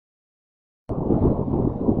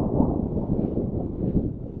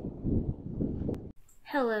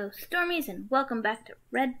Hello, Stormies, and welcome back to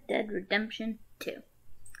Red Dead Redemption 2.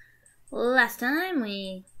 Last time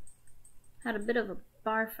we had a bit of a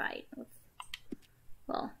bar fight with,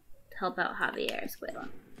 well, to help out Javier Escuela.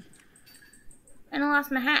 And I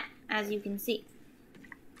lost my hat, as you can see.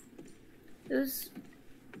 It was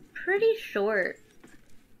pretty short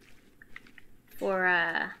for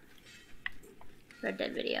a Red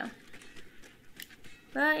Dead video.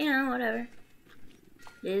 But, you know, whatever.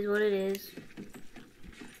 It is what it is.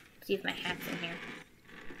 See if my hat's in here.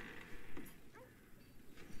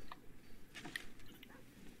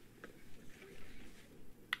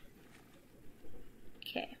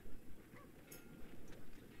 Okay.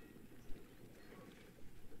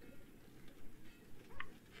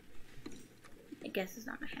 I guess it's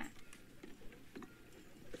not my hat.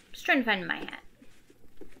 Just trying to find my hat.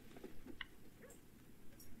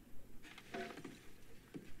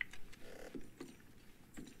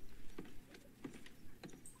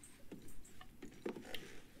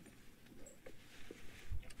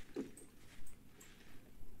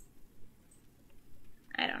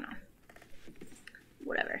 I don't know.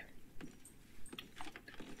 Whatever.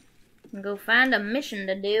 I'm gonna go find a mission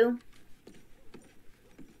to do.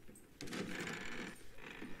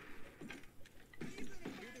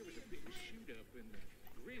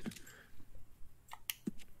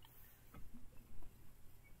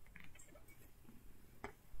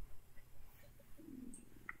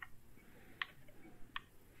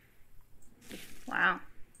 Wow.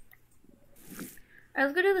 Alright,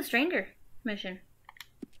 let's go do the stranger mission.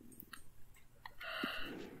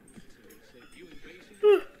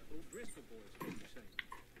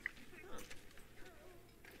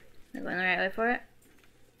 Am I going the right way for it?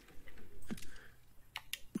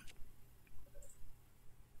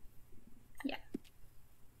 Yeah.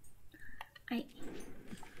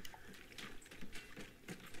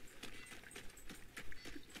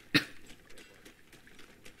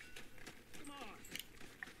 Come on.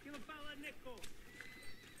 Give a fella a nickel.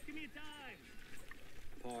 Give me a dime.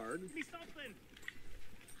 Pardon? Give me something.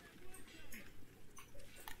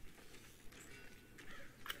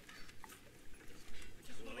 I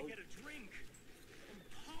just want to get a drink. I'm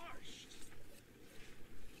parched.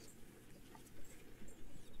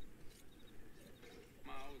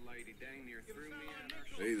 My old lady dang near threw me in her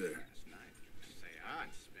Hey there. last night. Say I've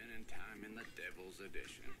been spending time in the Devil's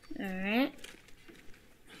Edition. Alright.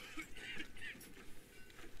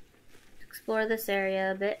 Explore this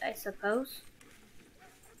area a bit, I suppose.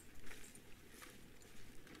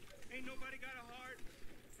 Ain't nobody got a heart.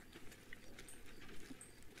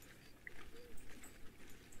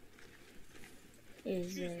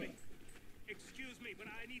 Is it Excuse me, but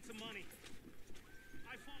I need some money.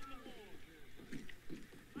 I fought in the war.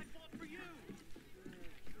 I fought for you.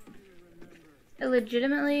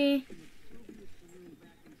 illegitimately?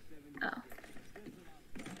 Oh.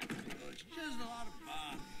 It's just a lot of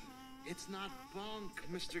bunk. It's not bunk,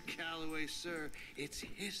 Mr. Calloway, sir. It's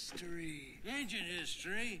history. Ancient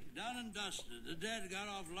history, done and dusted. The dead got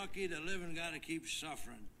off lucky, the living gotta keep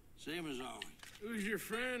suffering. Same as always. Who's your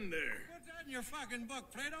friend there? Put that in your fucking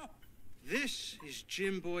book, Plato. This is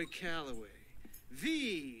Jim Boy Calloway.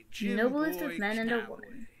 The Jim Noblest Boy of men and a Calloway.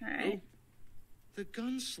 woman. Alright. The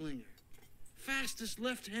gunslinger. Fastest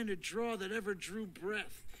left-handed draw that ever drew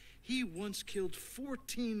breath. He once killed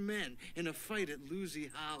 14 men in a fight at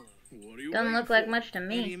Lucy Hollow. What are you Doesn't waiting look like for? much to What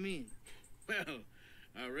do you me. mean? Well,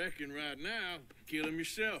 I reckon right now, kill him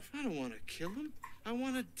yourself. I don't want to kill him. I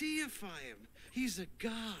want to deify him. He's a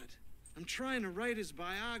god. I'm trying to write his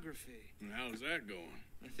biography. And how's that going?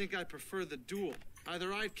 I think I prefer the duel.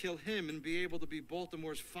 Either I'd kill him and be able to be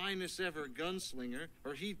Baltimore's finest ever gunslinger,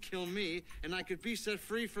 or he'd kill me and I could be set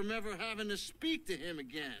free from ever having to speak to him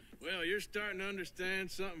again. Well, you're starting to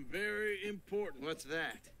understand something very important. What's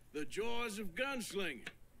that? The joys of gunslinging.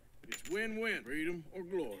 It's win-win, freedom or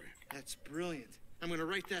glory. That's brilliant. I'm gonna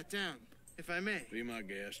write that down, if I may. Be my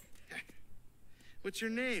guest. What's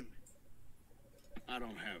your name? I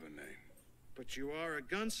don't have a name. But you are a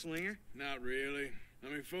gunslinger. Not really. I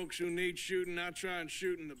mean, folks who need shooting, I try and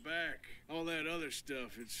shoot in the back. All that other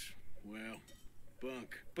stuff, it's, well,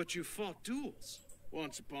 bunk. But you fought duels.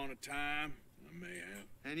 Once upon a time, I may have.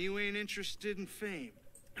 And you ain't interested in fame.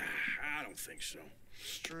 I don't think so.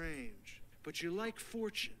 Strange. But you like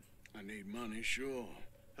fortune. I need money, sure.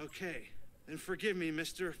 Okay, then forgive me,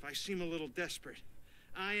 mister, if I seem a little desperate.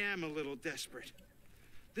 I am a little desperate.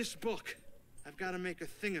 This book, I've got to make a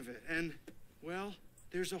thing of it, and, well,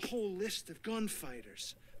 there's a whole list of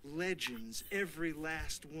gunfighters. Legends, every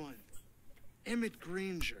last one. Emmett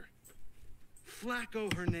Granger,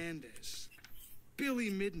 Flaco Hernandez, Billy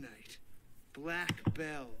Midnight, Black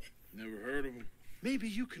Bell. Never heard of him. Maybe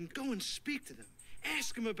you can go and speak to them.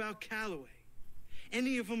 Ask them about Calloway.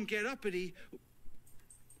 Any of them get uppity,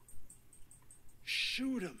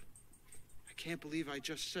 shoot them. I can't believe I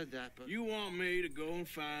just said that, but... You want me to go and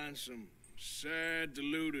find some sad,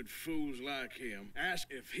 deluded fools like him, ask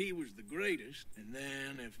if he was the greatest, and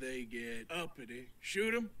then if they get uppity,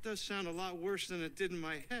 shoot him? Does sound a lot worse than it did in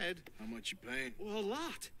my head. How much you paying? Well, a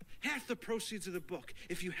lot. Half the proceeds of the book,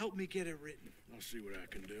 if you help me get it written. I'll see what I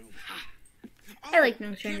can do. I like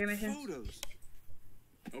doing stranger get missions. photos.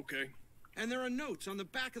 Okay, And there are notes on the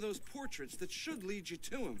back of those portraits that should lead you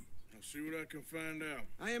to him. I'll see what I can find out.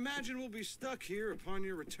 I imagine we'll be stuck here upon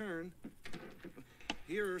your return.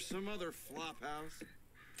 Here are some other flophouse.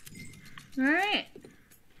 Alright.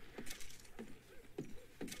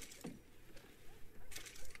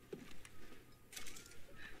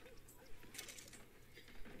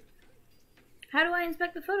 How do I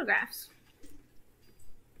inspect the photographs?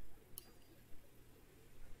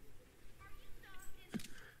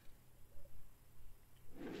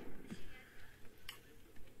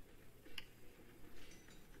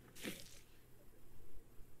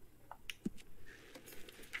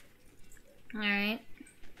 Alright.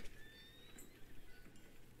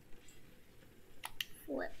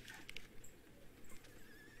 Flip.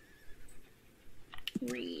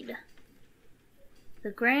 Read.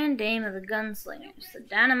 The Grand Dame of the Gunslingers, the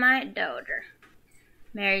Dynamite Dowager.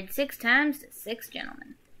 Married 6 times to 6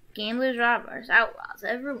 gentlemen. Gamblers, robbers, outlaws,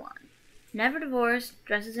 every one. Never divorced,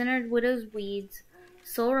 dresses in her widow's weeds.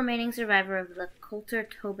 Sole remaining survivor of the Coulter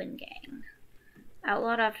Tobin gang.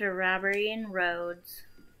 Outlawed after robbery in Rhodes.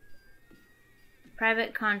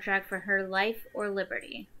 Private contract for her life or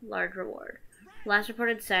liberty. Large reward. Last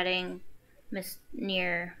reported sighting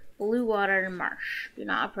near Blue Water Marsh. Do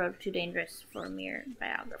not approach, too dangerous for a mere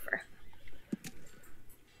biographer.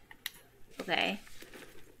 Okay.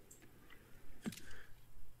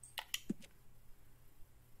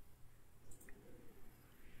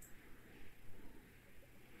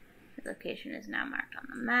 The location is now marked on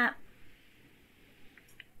the map.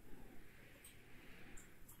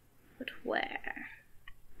 But where?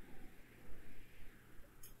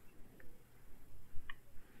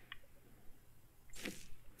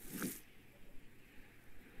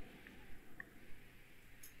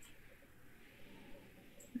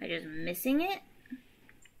 Am I just missing it?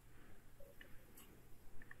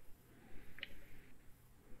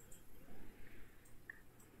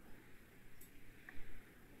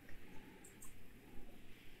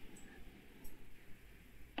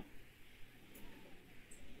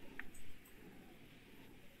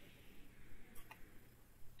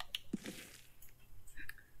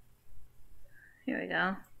 Here we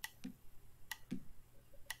go.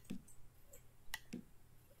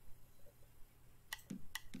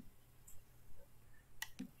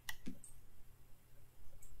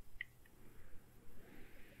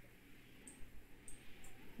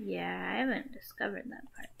 Yeah, I haven't discovered that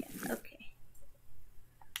part yet. Okay.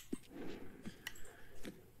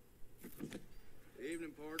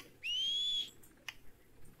 Evening, Port.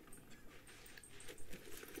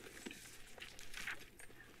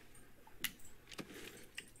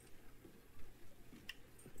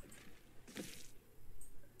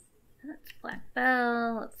 That's Black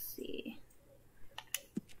Bell. Let's see.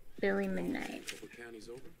 Billy Midnight. Couple counties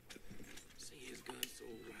over. See his gun so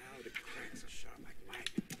loud it cracks a shot like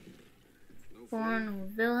lightning. No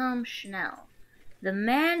Born Wilhelm Schnell. The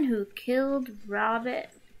man who killed Rabbit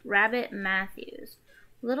Matthews.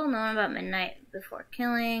 Little known about Midnight before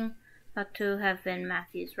killing. Thought to have been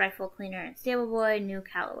Matthews' rifle cleaner and stable boy. Knew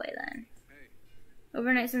Calloway then.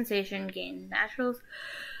 Overnight sensation. Gained natural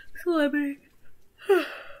celebrity.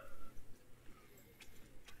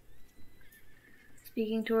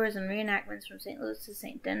 Speaking tours and reenactments from St. Louis to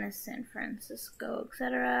St. Denis, San Francisco,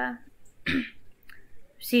 etc.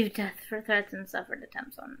 Received death for threats and suffered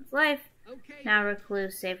attempts on his life. Okay. Now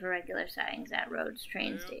recluse, save for regular sightings at Rhodes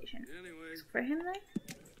train station. Anyway, Look for him there?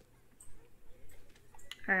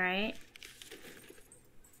 Alright.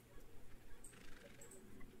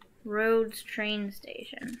 Rhodes train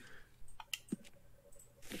station.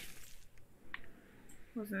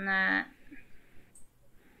 Wasn't that...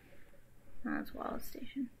 No, it's Wallace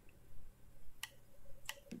Station.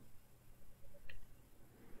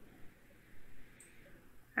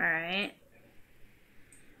 Alright.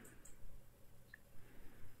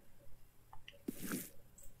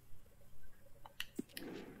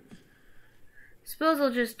 Suppose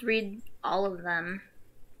I'll just read all of them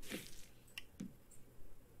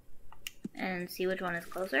and see which one is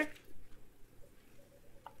closer.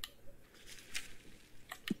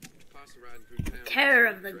 boss riding through town. Terror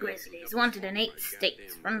of the Grizzlies, wanted in 8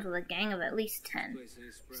 states, runs with a gang of at least 10.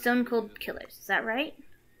 Stone Cold Killers, is that right?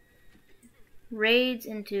 Raids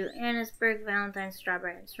into Annisburg, Valentine,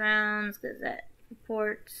 Strawberry Rounds, Gazette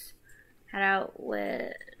reports, head out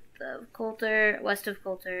with Coulter, west of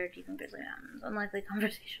Coulter, deep in Grizzly Mountains. Unlikely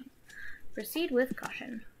conversation. Proceed with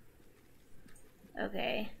caution.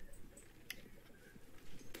 Okay.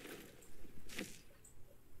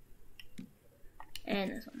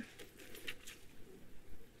 And this one.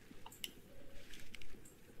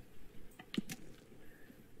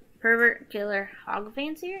 Pervert, killer, hog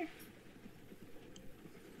fancier?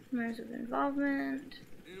 Rumors of involvement.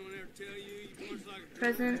 Anyone ever tell you boys like a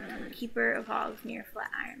Present, keeper of hogs near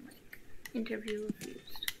Flatiron Lake. Interview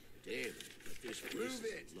refused. Damn, but this place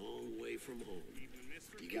is a long way from home.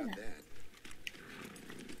 You got that.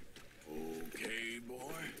 Okay, boy.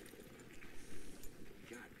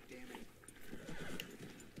 God damn it.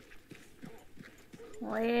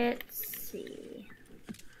 Let's see.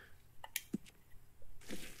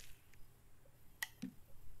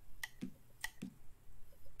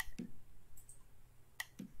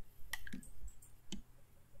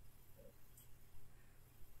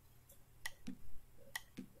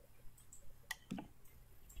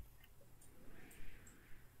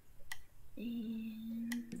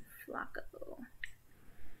 And Flacco.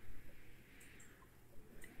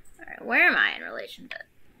 Alright, where am I in relation to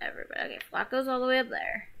everybody? Okay, Flacco's all the way up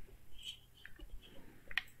there.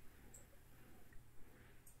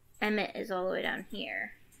 Emmett is all the way down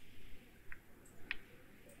here.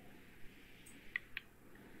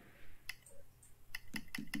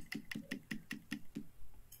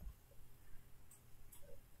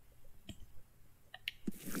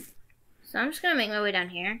 So I'm just gonna make my way down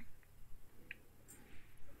here.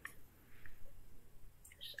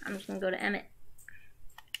 I'm just gonna go to Emmett.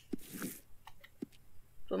 That's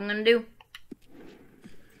what I'm gonna do.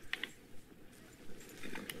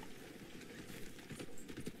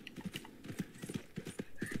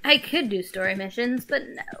 I could do story missions, but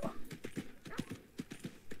no.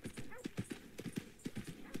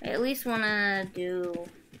 I at least wanna do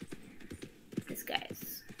this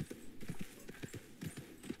guy's.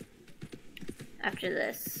 After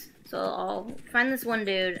this. So I'll find this one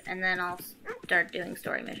dude, and then I'll start doing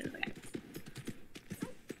story missions again.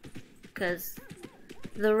 Because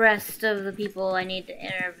the rest of the people I need to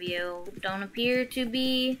interview don't appear to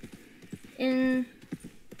be in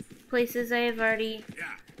places I have already,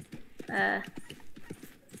 that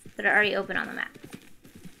are already open on the map.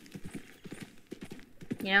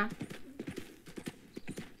 You know?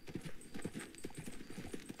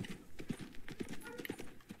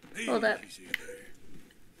 Hold up.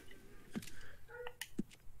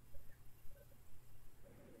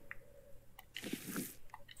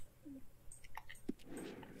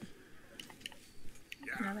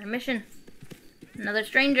 Another mission. Another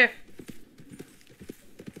stranger.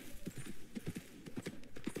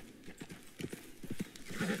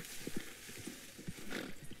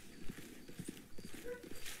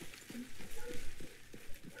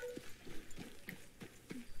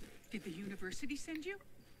 Did the university send you?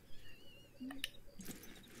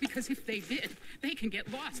 Because if they did, they can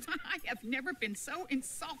get lost. I have never been so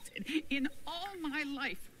insulted in all my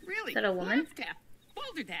life. Really? Is that a woman? Laughed at.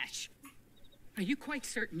 Balderdash. Are you quite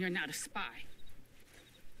certain you're not a spy?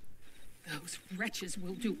 Those wretches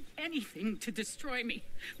will do anything to destroy me.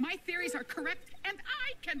 My theories are correct, and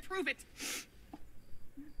I can prove it.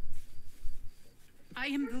 I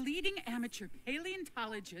am the leading amateur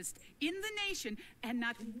paleontologist in the nation, and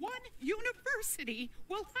not one university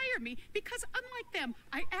will hire me because, unlike them,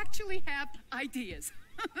 I actually have ideas.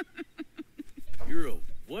 You're a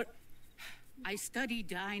what? I study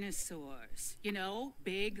dinosaurs. You know,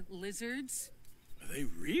 big lizards. Are they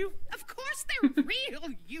real? Of course they're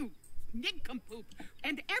real, you nincompoop.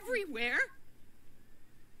 And everywhere.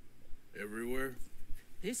 Everywhere?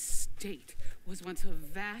 This state was once a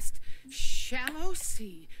vast, shallow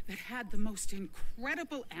sea that had the most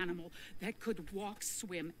incredible animal that could walk,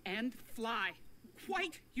 swim, and fly.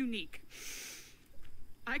 Quite unique.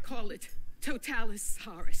 I call it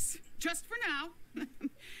Totalisaurus. Just for now.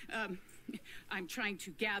 I'm trying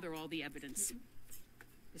to gather all the evidence.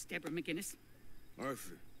 Miss Deborah McGinnis.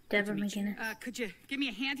 Arthur. Deborah McGinnis. Could you give me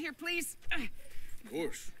a hand here, please? Of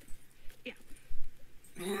course. Yeah.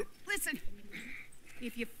 Listen,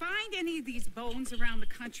 if you find any of these bones around the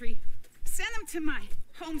country, send them to my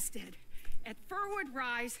homestead at Furwood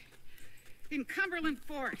Rise in Cumberland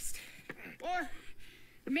Forest. Or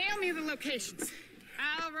mail me the locations.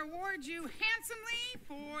 I'll reward you handsomely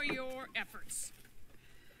for your efforts.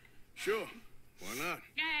 Sure. Why not?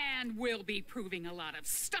 And we'll be proving a lot of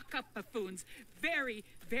stuck-up buffoons very,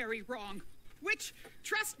 very wrong. Which,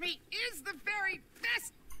 trust me, is the very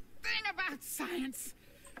best thing about science.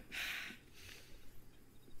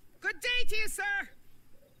 Good day to you, sir.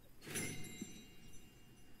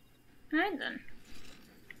 Alright then.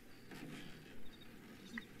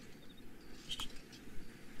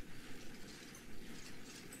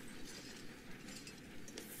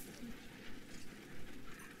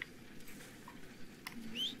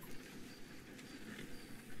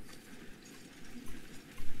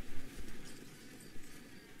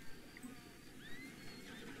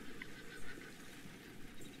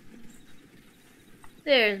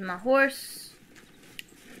 There's my horse.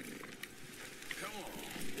 Come on,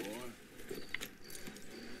 boy.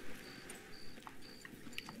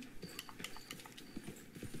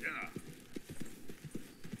 Yeah.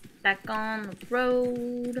 Back on the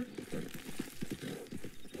road.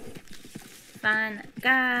 Find that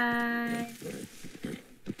guy.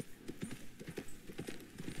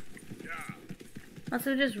 Yeah.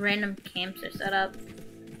 Also, just random camps are set up.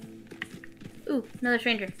 Ooh, another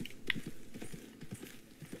stranger.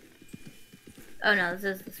 Oh no, this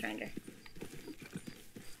is the stranger.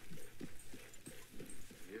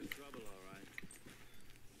 Here's trouble, all right.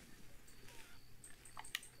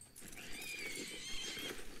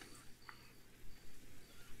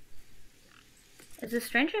 Is this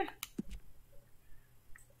stranger?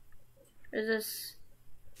 Or is this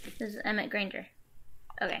is Emmett Granger?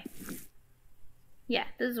 Okay. Yeah,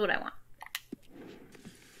 this is what I want.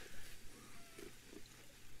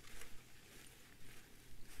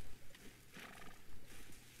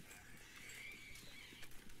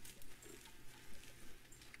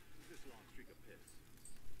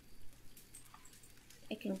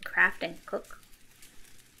 I can craft and cook.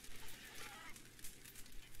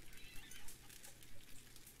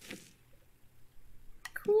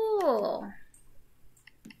 Cool.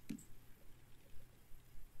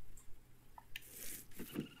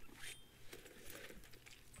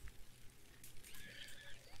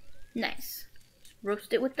 Nice.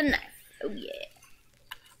 Roast it with the knife. Oh yeah.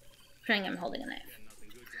 Pretending I'm holding a knife.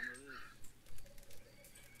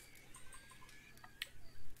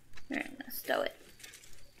 Alright, I'm gonna stow it.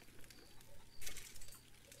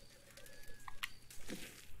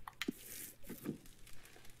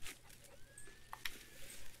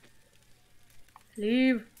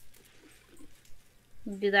 Leave.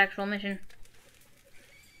 Do the actual mission.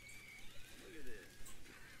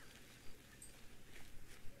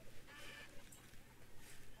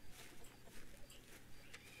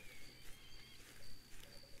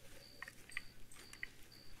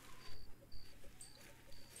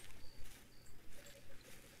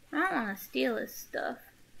 I don't want to steal his stuff.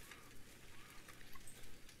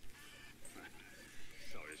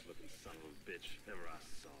 Sorriest looking son of a bitch ever I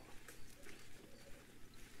saw.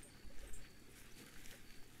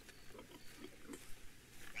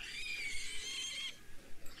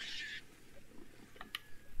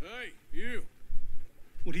 Hey, you.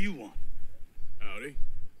 What do you want? Howdy.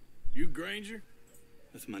 You Granger?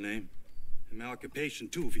 That's my name. And my occupation,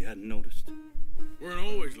 too, if you hadn't noticed. Weren't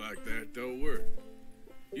always like that, though, were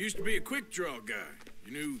you? Used to be a quick draw guy.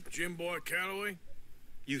 You knew Jim Boy Calloway?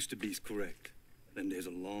 Used to be's correct. Then there's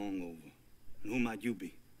a long over. And who might you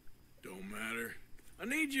be? Don't matter. I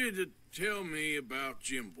need you to tell me about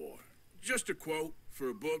Jim Boy. Just a quote for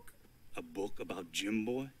a book. A book about Jim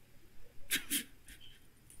Boy?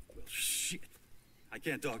 Well, shit. I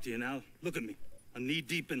can't talk to you now. Look at me. I'm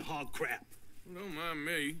knee-deep in hog crap. Well, don't mind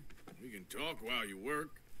me. We can talk while you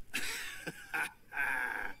work.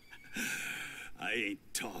 I ain't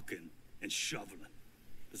talking and shoveling.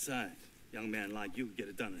 Besides, young man like you get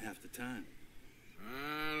it done in half the time.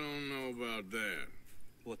 I don't know about that.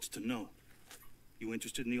 What's to know? You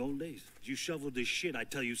interested in the old days? You shoveled this shit, I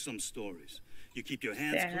tell you some stories. You keep your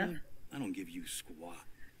hands Fair enough. clean, I don't give you squat.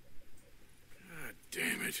 God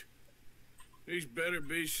damn it. These better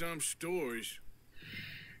be some stories.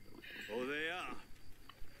 Oh, they are.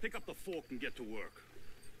 Pick up the fork and get to work.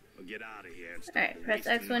 Or get out of here and stop Alright, press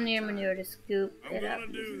wasting X1 my near time. manure to scoop I'm it up.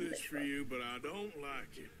 gonna do using this the for you, but I don't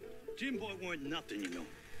like it. Jim Boy weren't nothing, you know.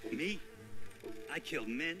 Me? I killed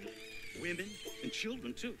men, women, and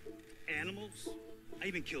children, too. Animals. I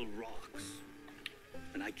even killed rocks.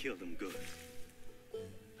 And I killed them good.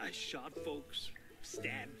 I shot folks,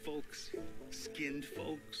 stabbed folks, skinned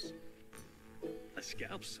folks. I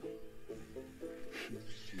scalped some.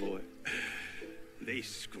 Boy, they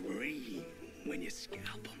scream when you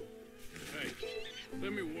scalp them. Hey,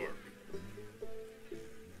 let me work.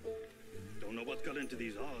 Don't know what got into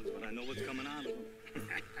these hogs, but I know what's coming out of them.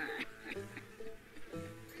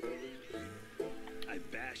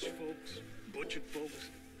 Smashed folks, butchered folks.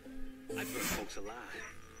 I burned folks alive.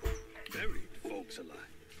 Buried folks alive.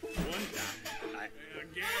 One time, I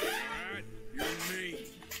get it, all right? You're mean.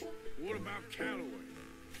 What about Calloway?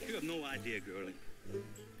 You have no idea, girlie.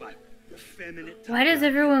 By effeminate. Why does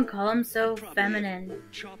everyone call him so feminine?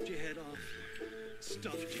 Chopped your head off,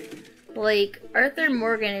 stuffed you. Like, Arthur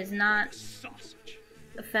Morgan is not Sausage.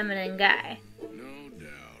 a feminine guy. No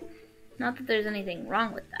doubt. Not that there's anything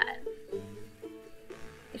wrong with that.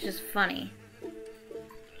 It's just funny.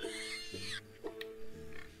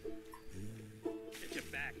 Get your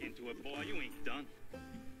back into it, boy. You ain't done.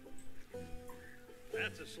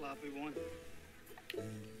 That's a sloppy one.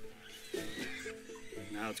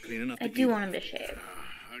 Now it's clean enough. I do want him to shave.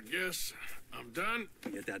 I guess I'm done.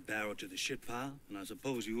 Get that barrel to the shit pile, and I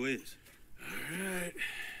suppose you is. All right.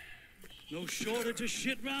 No shortage of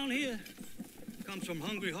shit round here. Comes from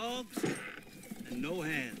hungry hogs and no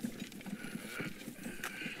hands.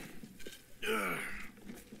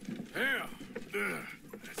 Hell,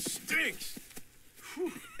 that stinks.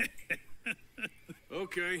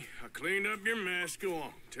 Okay, I cleaned up your mess. Go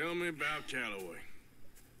on. Tell me about Calloway.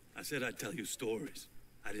 I said I'd tell you stories.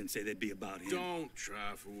 I didn't say they'd be about him. Don't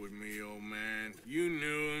trifle with me, old man. You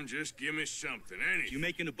knew him. Just give me something, anything. If you're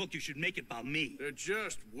making a book, you should make it about me. They're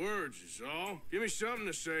just words, is all. Give me something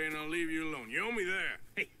to say and I'll leave you alone. You owe me that.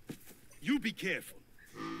 Hey, you be careful.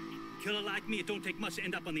 Killer like me, it don't take much to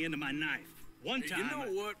end up on the end of my knife. One Hey, time... you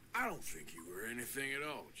know what? I don't think you were anything at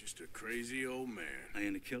all. Just a crazy old man. I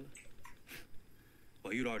ain't a killer?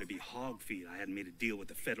 Well, you'd already be hog feed. I hadn't made a deal with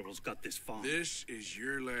the Federals, got this far. This is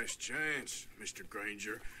your last chance, Mr.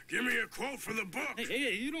 Granger. Give me a quote for the book.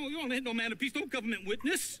 Hey, you don't hit no man of peace, no government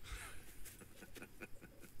witness.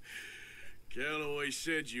 Calloway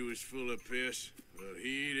said you was full of piss, but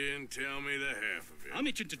he didn't tell me the half of it. I'm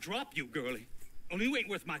itching to drop you, girlie. Only you ain't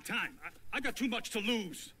worth my time. I got too much to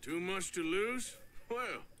lose. Too much to lose?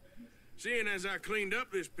 Well, seeing as I cleaned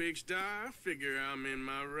up this pigsty, I figure I'm in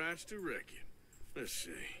my rights to wreck it. Let's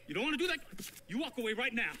see. You don't want to do that? You walk away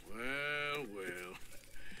right now. Well.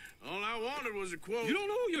 All I wanted was a quote. You don't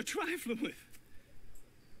know who you're trifling with.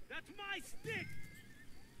 That's my stick.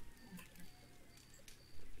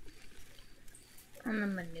 On the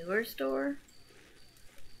manure store?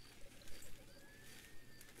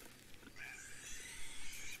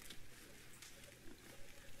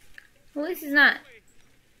 At least he's not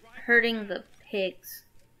hurting the pigs.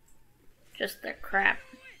 Just their crap.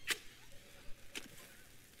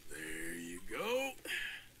 There you go.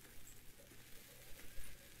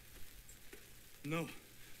 No.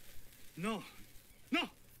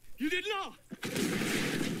 You did not.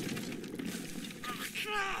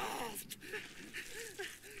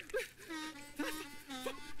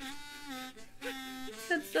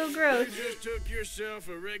 That's so gross. You just took yourself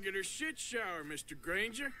a regular shit shower, Mr.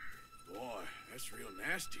 Granger. Boy, that's real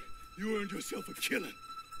nasty. You earned yourself a killing.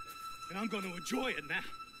 And I'm going to enjoy it now.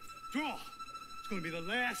 Draw. It's going to be the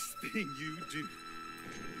last thing you do.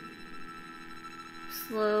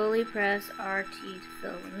 Slowly press RT to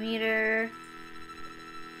fill the meter.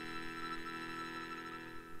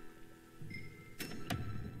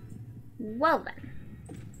 Well then.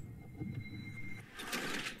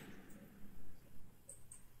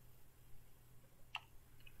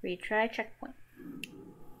 Retry checkpoint.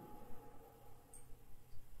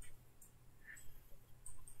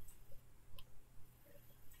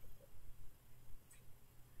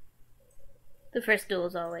 The first duel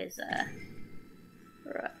is always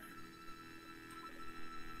rough.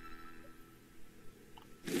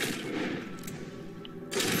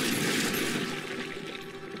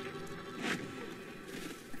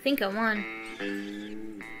 I think I won.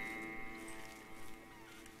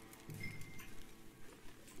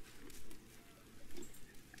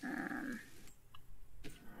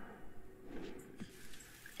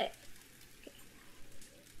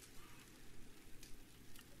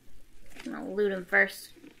 I'm gonna loot him first.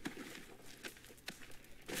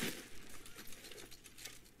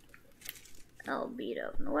 I'll beat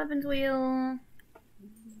up the weapons wheel.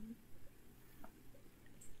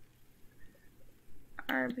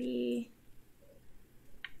 RB.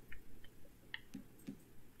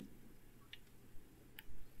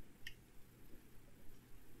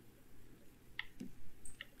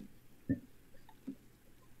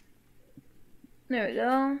 There we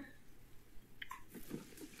go.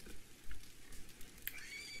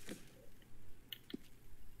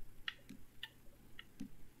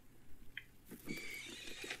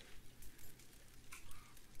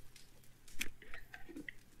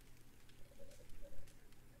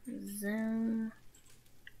 Zoom.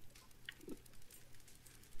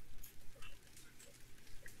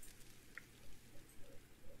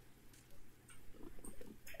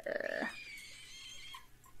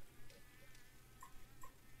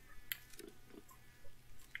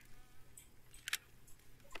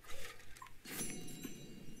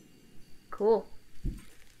 Cool.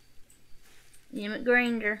 Emmett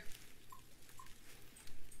Granger.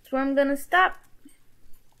 That's where I'm gonna stop.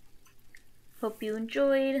 Hope you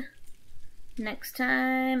enjoyed. Next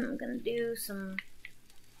time, I'm gonna do some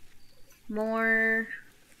more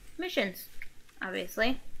missions,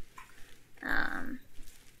 obviously.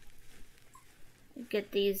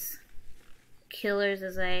 Get these killers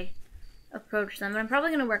as I approach them, but I'm probably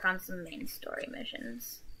gonna work on some main story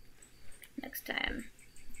missions next time.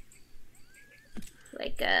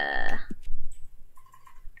 Like, I'll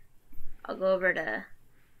go over to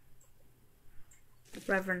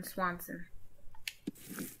Reverend Swanson.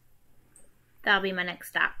 That'll be my next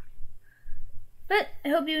stop. But I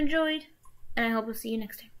hope you enjoyed, and I hope we'll see you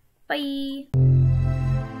next time. Bye!